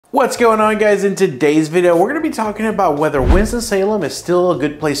What's going on, guys? In today's video, we're going to be talking about whether Winston-Salem is still a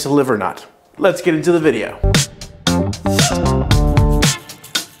good place to live or not. Let's get into the video.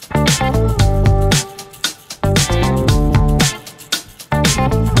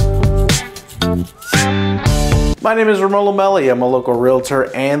 My name is Ramon Lomeli. I'm a local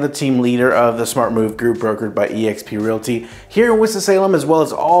realtor and the team leader of the Smart Move Group brokered by eXp Realty here in Winston-Salem, as well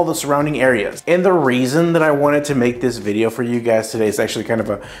as all the surrounding areas. And the reason that I wanted to make this video for you guys today is actually kind of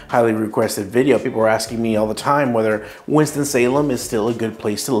a highly requested video. People are asking me all the time whether Winston-Salem is still a good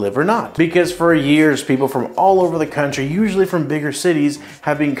place to live or not. Because for years, people from all over the country, usually from bigger cities,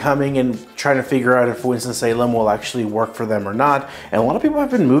 have been coming and trying to figure out if Winston-Salem will actually work for them or not. And a lot of people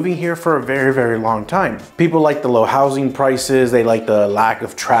have been moving here for a very, very long time. People like the low housing prices, they like the lack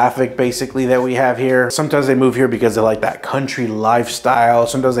of traffic basically that we have here. Sometimes they move here because they like that country lifestyle.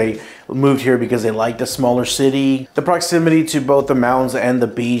 Sometimes they moved here because they like the smaller city, the proximity to both the mountains and the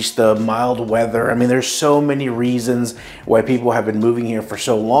beach, the mild weather. I mean, there's so many reasons why people have been moving here for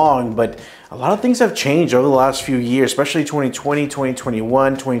so long, but a lot of things have changed over the last few years, especially 2020,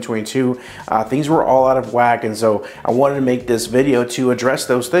 2021, 2022. Things were all out of whack, and so I wanted to make this video to address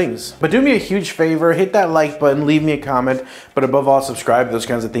those things. But do me a huge favor, hit that like button, leave me a comment, but above all, subscribe. Those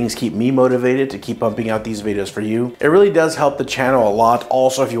kinds of things keep me motivated to keep pumping out these videos for you. It really does help the channel a lot.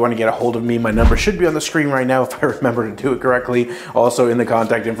 Also, if you want to get a hold of me, my number should be on the screen right now if I remember to do it correctly. Also, in the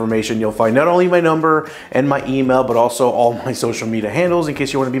contact information, you'll find not only my number and my email, but also all my social media handles in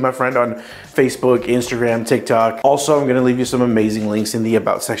case you want to be my friend on Facebook, Instagram, TikTok. Also, I'm going to leave you some amazing links in the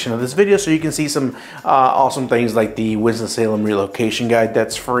About section of this video so you can see some awesome things like the Winston-Salem Relocation Guide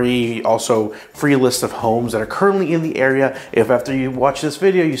that's free. Also, free list of homes that are currently in the area if after you watch this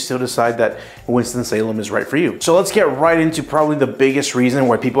video you still decide that Winston-Salem is right for you. So let's get right into probably the biggest reason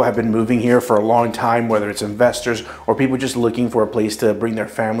why people have been moving here for a long time, whether it's investors or people just looking for a place to bring their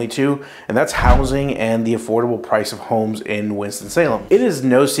family to, and that's housing and the affordable price of homes in Winston-Salem. It is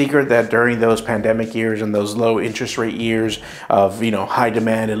no secret that during those pandemic years and those low interest rate years of, high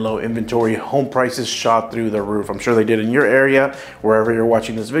demand and low inventory, home prices shot through the roof. I'm sure they did in your area, wherever you're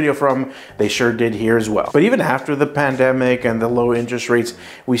watching this video from. They sure did here as well. But even after the pandemic and the low interest rates,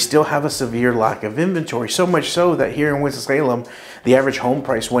 we still have a severe lack of inventory, so much so that here in Winston-Salem, the average home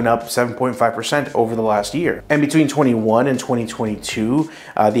price went up 7.5% over the last year. And between 21 and 2022,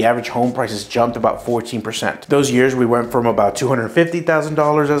 the average home prices jumped about 14%. Those years we went from about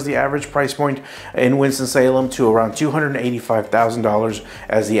 $250,000 as the average price point in Winston-Salem to around $285,000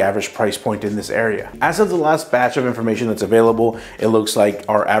 as the average price point in this area. As of the last batch of information that's available, it looks like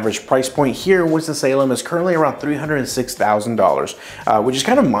our average price point here in Winston-Salem is currently around $306,000, which is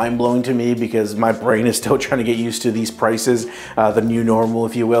kind of mind-blowing to me because my brain is still trying to get used to these prices, the new normal,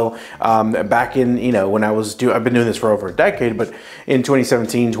 if you will. Back in, when I've been doing this for over a decade, but in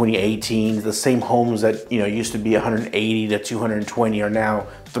 2017, 2018, the same homes that, used to be 180 to 220 are now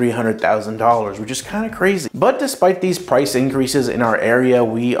 $300,000, which is kind of crazy. But despite these price increases in our area,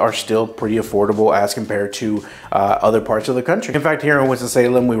 we are still pretty affordable as compared to other parts of the country. In fact, here in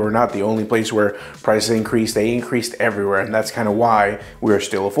Winston-Salem, we were not the only place where prices increased. They increased everywhere, and that's kind of why we are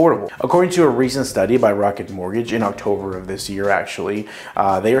still affordable. According to a recent study by Rocket Mortgage in October of this year, actually,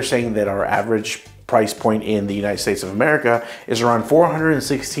 they are saying that our average price point in the United States of America is around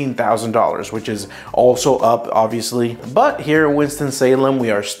 $416,000, which is also up, obviously. But here in Winston-Salem, we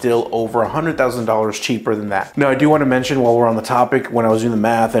are still over $100,000 cheaper than that. Now, I do want to mention while we're on the topic, when I was doing the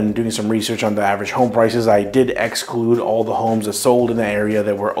math and doing some research on the average home prices, I did exclude all the homes that sold in the area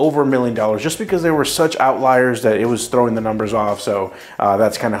that were over $1 million, just because they were such outliers that it was throwing the numbers off. So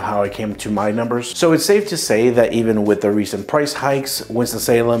that's kind of how I came to my numbers. So it's safe to say that even with the recent price hikes,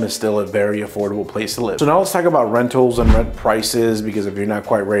 Winston-Salem is still a very affordable place to live. So now let's talk about rentals and rent prices, because if you're not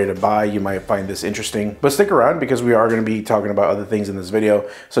quite ready to buy, you might find this interesting. But stick around because we are going to be talking about other things in this video,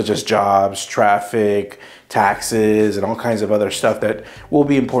 such as jobs, traffic, taxes, and all kinds of other stuff that will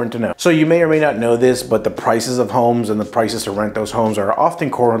be important to know. So you may or may not know this, but the prices of homes and the prices to rent those homes are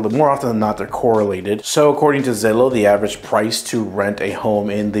often correlated. More often than not, they're correlated. So according to Zillow, the average price to rent a home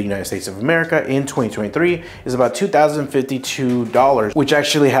in the United States of America in 2023 is about $2,052, which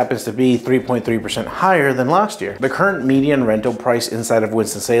actually happens to be 3.3% higher than last year. The current median rental price inside of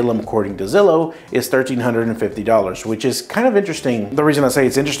Winston-Salem, according to Zillow, is $1,350, which is kind of interesting. The reason I say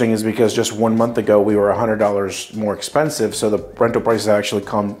it's interesting is because just 1 month ago, we were $100 more expensive, so the rental prices actually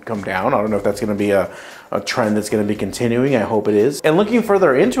come down. I don't know if that's going to be a trend that's going to be continuing. I hope it is. And looking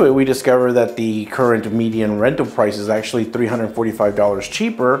further into it, we discover that the current median rental price is actually $345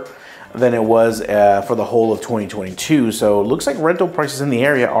 cheaper than it was for the whole of 2022. So it looks like rental prices in the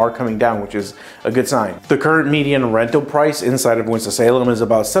area are coming down, which is a good sign. The current median rental price inside of Winston-Salem is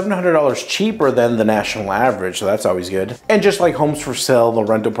about $700 cheaper than the national average, so that's always good. And just like homes for sale, the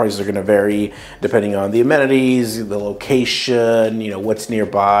rental prices are going to vary depending on the amenities, the location, you know, what's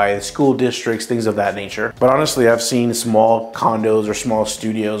nearby, school districts, things of that nature. But honestly, I've seen small condos or small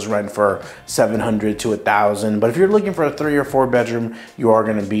studios rent for $700 to $1,000. But if you're looking for a 3 or 4 bedroom, you are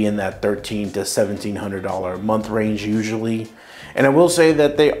going to be in that $1,300 to $1,700 a month range usually. And I will say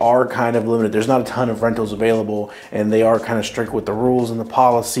that they are kind of limited. There's not a ton of rentals available, and they are kind of strict with the rules and the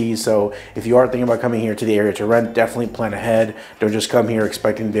policies. So if you are thinking about coming here to the area to rent, definitely plan ahead. Don't just come here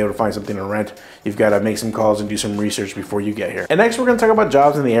expecting to be able to find something to rent. You've got to make some calls and do some research before you get here. And next, we're going to talk about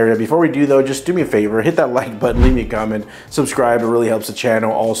jobs in the area. Before we do though, just do me a favor, hit that like button, leave me a comment, subscribe. It really helps the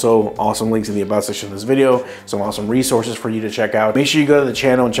channel. Also, awesome links in the about section of this video, some awesome resources for you to check out. Make sure you go to the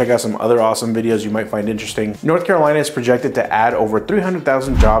channel and check out some other awesome videos you might find interesting. North Carolina is projected to add over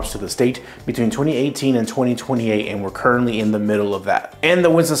 300,000 jobs to the state between 2018 and 2028, and we're currently in the middle of that. And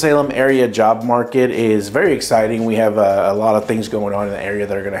the Winston-Salem area job market is very exciting. We have a lot of things going on in the area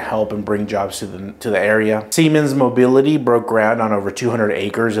that are going to help and bring jobs to the area. Siemens Mobility broke ground on over 200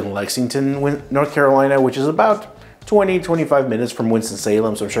 acres in Lexington, North Carolina, which is about 20-25 minutes from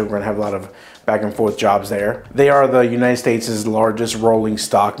Winston-Salem, so I'm sure we're going to have a lot of back and forth jobs there. They are the United States' largest rolling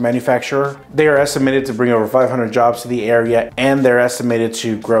stock manufacturer. They are estimated to bring over 500 jobs to the area, and they're estimated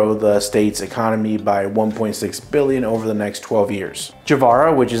to grow the state's economy by $1.6 billion over the next 12 years.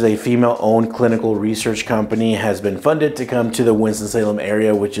 Javara, which is a female-owned clinical research company, has been funded to come to the Winston-Salem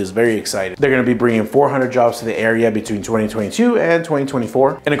area, which is very exciting. They're going to be bringing 400 jobs to the area between 2022 and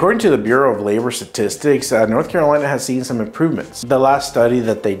 2024. And according to the Bureau of Labor Statistics, North Carolina has seen some improvements. The last study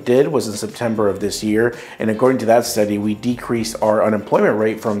that they did was in September of this year, and according to that study, we decreased our unemployment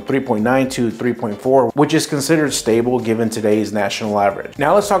rate from 3.9 to 3.4, which is considered stable given today's national average.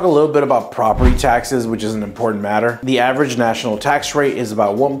 Now let's talk a little bit about property taxes, which is an important matter. The average national tax rate is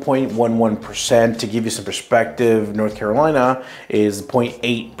about 1.11%. To give you some perspective, North Carolina is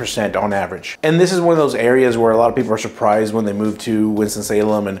 0.8% on average. And this is one of those areas where a lot of people are surprised when they move to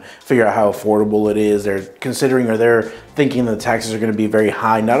Winston-Salem and figure out how affordable it is. They're considering, or they're thinking that the taxes are going to be very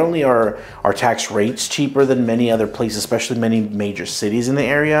high. Not only are our tax rates cheaper than many other places, especially many major cities in the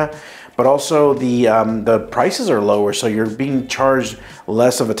area, but also the prices are lower, so you're being charged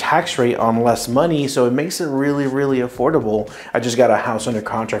less of a tax rate on less money, so it makes it really, really affordable. I just got a house under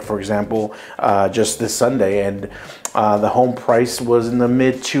contract, for example, just this Sunday, and the home price was in the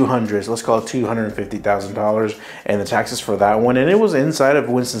mid 200s, let's call it $250,000, and the taxes for that one, and it was inside of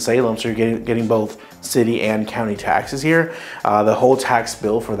Winston-Salem, so you're getting both city and county taxes here. The whole tax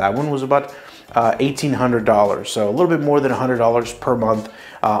bill for that one was about $1,800, so a little bit more than $100 per month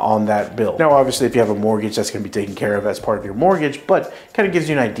on that bill. Now, obviously, if you have a mortgage, that's going to be taken care of as part of your mortgage, but kind of gives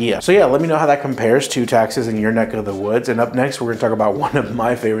you an idea. So yeah, let me know how that compares to taxes in your neck of the woods. And up next, we're going to talk about one of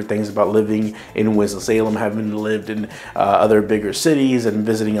my favorite things about living in Winston-Salem, having lived in other bigger cities and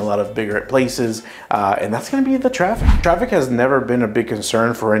visiting a lot of bigger places, and that's going to be the traffic. Traffic has never been a big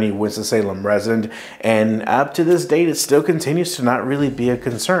concern for any Winston-Salem resident, and up to this date, it still continues to not really be a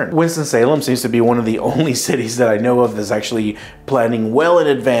concern. Winston-Salem seems to be one of the only cities that I know of that's actually planning well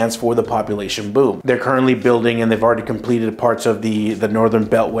in advance for the population boom. They're currently building, and they've already completed parts of the northern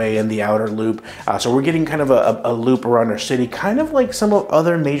beltway and the outer loop. So we're getting kind of a loop around our city, kind of like some of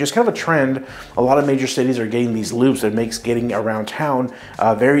other majors, kind of a trend. A lot of major cities are getting these loops that makes getting around town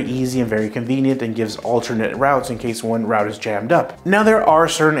very easy and very convenient, and gives alternate routes in case one route is jammed up. Now, there are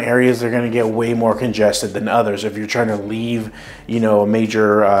certain areas that are going to get way more congested than others. If you're trying to leave, you know, a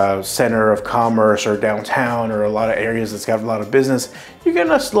major center of commerce or downtown, or a lot of areas that's got a lot of business, you're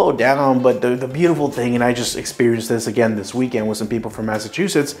gonna slow down. But the beautiful thing, and I just experienced this again this weekend with some people from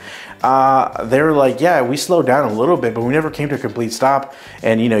Massachusetts, they were like, yeah, we slowed down a little bit, but we never came to a complete stop.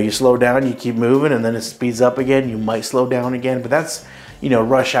 And you know, you slow down, you keep moving, and then it speeds up again, you might slow down again, but that's, you know,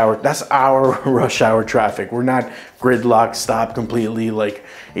 rush hour. That's our rush hour traffic. We're not gridlock stop completely, like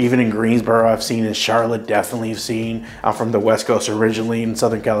even in Greensboro I've seen, in Charlotte definitely have seen. I'm from the West Coast originally, in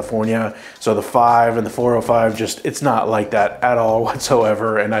Southern California, so the 5 and the 405, just, it's not like that at all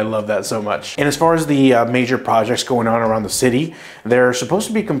whatsoever, and I love that so much. And as far as the major projects going on around the city, they're supposed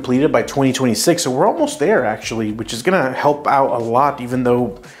to be completed by 2026, so we're almost there actually, which is gonna help out a lot, even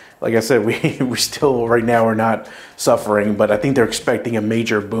though Like I said, we still right now are not suffering, but I think they're expecting a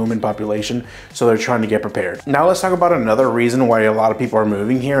major boom in population, so they're trying to get prepared. Now let's talk about another reason why a lot of people are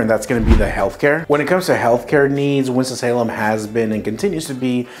moving here, and that's going to be the healthcare. When it comes to healthcare needs, Winston-Salem has been and continues to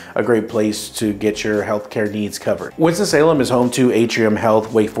be a great place to get your healthcare needs covered. Winston-Salem is home to Atrium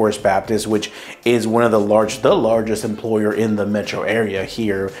Health Wake Forest Baptist, which is one of the largest employer in the metro area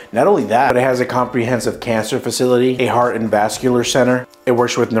here. Not only that, but it has a comprehensive cancer facility, a heart and vascular center. It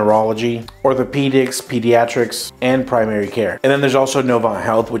works with neurology, orthopedics, pediatrics, and primary care. And then there's also Novant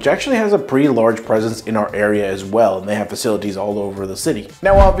Health, which actually has a pretty large presence in our area as well, and they have facilities all over the city.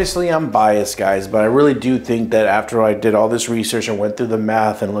 Now obviously I'm biased, guys, but I really do think that after I did all this research and went through the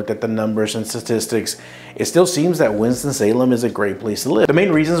math and looked at the numbers and statistics, it still seems that Winston-Salem is a great place to live. The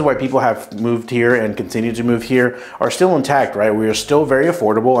main reasons why people have moved here and continue to move here are still intact, right? We are still very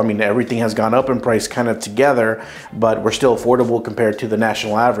affordable. I mean, everything has gone up in price kind of together, but we're still affordable compared to the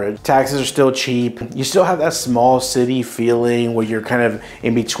national average. Taxes are still cheap. You still have that small city feeling where you're kind of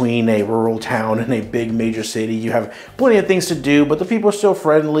in between a rural town and a big major city. You have plenty of things to do, but the people are still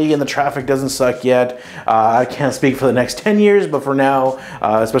friendly and the traffic doesn't suck yet. I can't speak for the next 10 years, but for now,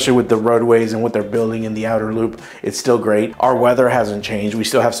 especially with the roadways and what they're building in the outer loop, it's still great. Our weather hasn't changed. We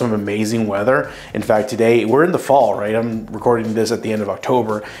still have some amazing weather. In fact, today we're in the fall, right? I'm recording this at the end of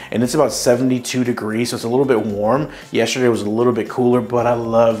October and it's about 72 degrees, so it's a little bit warm. Yesterday was a little bit cooler, but I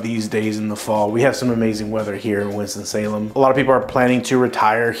love these days in the fall. We have some amazing weather here in Winston-Salem. A lot of people are planning to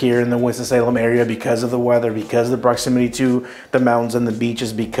retire here in the Winston-Salem area because of the weather, because of the proximity to the mountains and the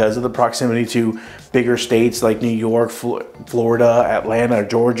beaches, because of the proximity to bigger states like New York, Florida, Atlanta,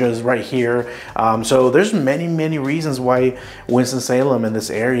 Georgia is right here. So there's many reasons why Winston-Salem in this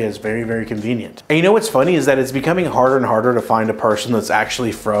area is very convenient. And you know what's funny is that it's becoming harder and harder to find a person that's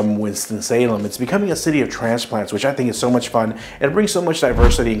actually from Winston-Salem. It's becoming a city of transplants, which I think is so much fun, and it brings so much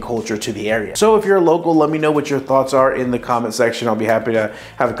diversity and culture to the area. So if you're a local, let me know what your thoughts are in the comment section. I'll be happy to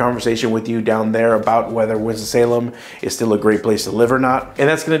have a conversation with you down there about whether Winston-Salem is still a great place to live or not. And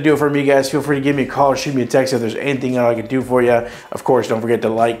that's gonna do it for me, guys. Feel free to give me a call or shoot me a text if there's anything I can do for you. Of course, don't forget to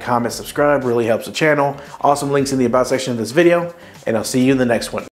like, comment, subscribe. Really helps the channel. Awesome links in the about section of this video, and I'll see you in the next one.